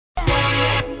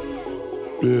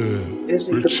Is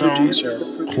it the producer?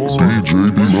 Quan, DJ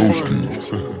DLoskii.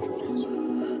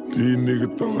 These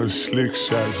niggas throwing slick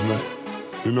shots, man.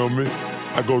 You know me?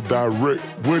 I go direct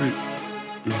with it.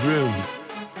 You feel me?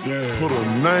 Yeah. Put a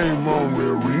name on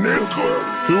it,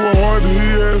 nigga. It was hard to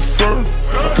hear at first.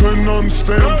 I couldn't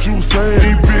understand what you was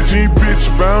saying. These bitch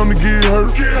bound to get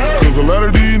hurt. Cause a lot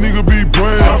of these niggas be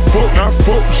playing. I fuck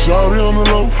with shawty on the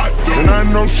low. And I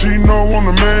know she know I'm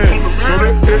the man. So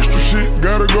that extra shit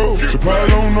gotta go. She probably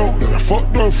don't know that I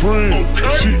fucked her friend.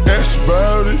 If she asks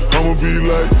about it, I'ma be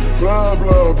like, blah,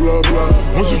 blah, blah, blah.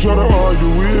 Once you try to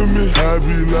argue with me, I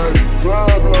be like,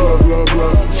 blah, blah, blah,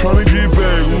 blah. Tryna get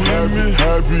back with me,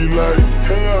 I be like,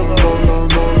 hell no.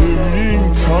 If you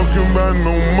ain't talking about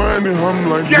no money, I'm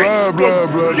like, blah, blah,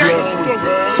 blah,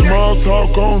 blah. Small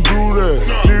talk, don't do that.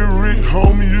 Get rich,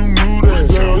 homie, you knew that.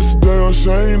 It's damn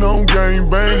shame on gang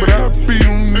bang, but I beat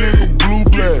them nigga blue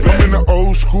black. I'm in the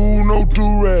old school, no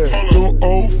do-rag. Them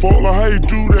old folk, like how you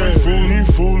do that? He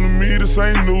fooling me, this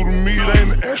ain't new to me. It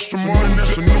ain't an extra money,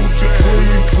 that's a new jack.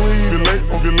 Clean,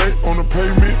 if you're late on the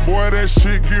payment, boy, that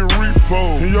shit get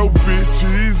repo. And your bitch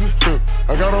easy.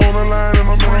 I got her on the line and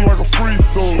I'm in like a free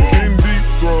throw. Getting deep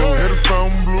throw. Had a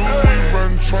fountain blue, we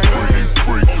run train,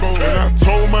 free code. And I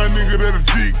told my nigga that a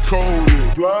G code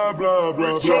is blah, blah,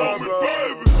 blah, blah, blah.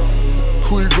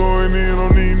 Quit going in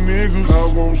on these niggas. I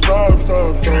won't stop.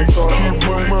 Keep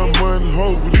my money,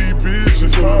 hope for these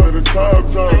bitches. Top at the top.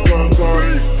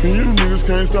 And you niggas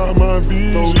can't stop my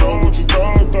vision. Don't know what you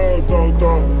thought.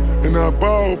 And I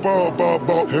ball.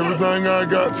 Everything I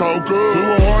got talk up. It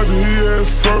was hard to hear at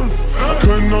first. I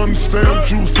couldn't understand what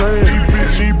you was saying.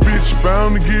 These bitch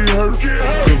bound to get hurt.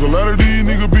 Cause a lot of these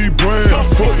niggas be playing. I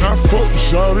fuck with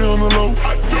shawty on the low.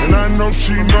 And I know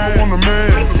she know I'm the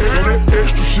man. So that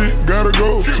extra shit gotta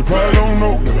go. She probably don't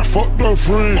know that I fucked her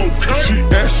friend. If she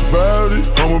asks about it,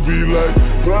 I'ma be like,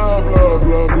 blah, blah,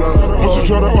 blah, blah. Once you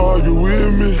try to argue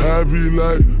with me, I be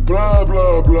like, blah,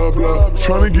 blah, blah, blah.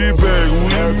 Tryna get back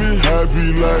with me, I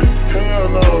be like, hell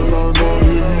no. If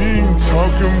you ain't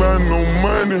talking about no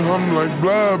money, I'm like,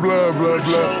 blah, blah, blah,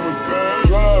 blah.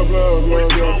 Blah, blah, blah,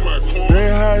 blah.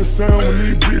 That how it sound when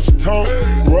these bitches talk.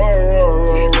 Raw.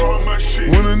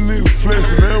 When a nigga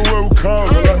flexin', that's what we call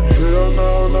it. Like, hell no.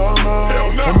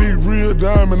 I need real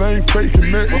diamond, I ain't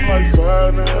faking that. I'm like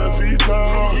 5'9" feet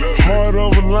tall. Hard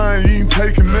over line, you ain't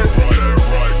taking that.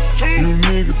 You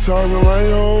niggas talking like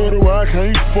yo, why I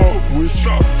can't fuck with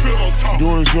you.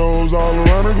 Doing shows all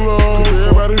around the globe,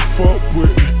 everybody fuck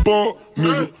with me. Fuck,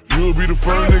 nigga, you'll be the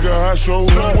first nigga I show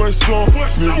what's up.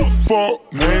 Nigga, fuck,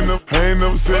 I ain't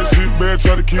never said shit bad.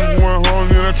 Try to keep 100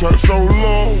 and I try to show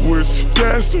love with you.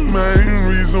 That's the main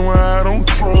reason why I don't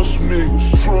trust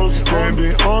niggas.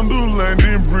 Standing under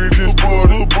landing bridges,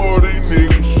 border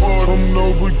niggas. I'm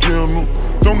no beginner.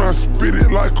 Don't I spit it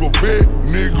like a vet,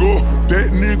 nigga. That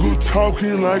nigga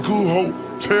talking like a hoe.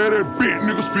 Tell that bitch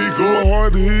nigga speak up. It was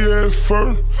hard to hear at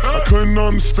first. I couldn't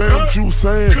understand what you was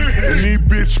saying. And these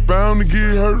bitch bound to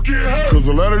get hurt. Cause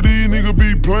a lot of these niggas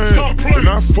be playing. And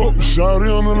I fuck with shawty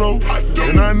on the low.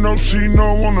 And I know she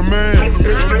know I'm the man.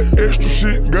 Extra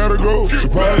shit gotta go. She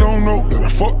probably don't know that I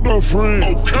fucked her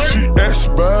friend. If she asks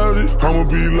about it, I'ma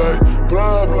be like,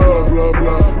 blah, blah, blah,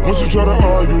 blah. Once you try to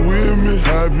argue with me,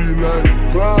 I be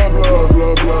like, blah, blah, blah.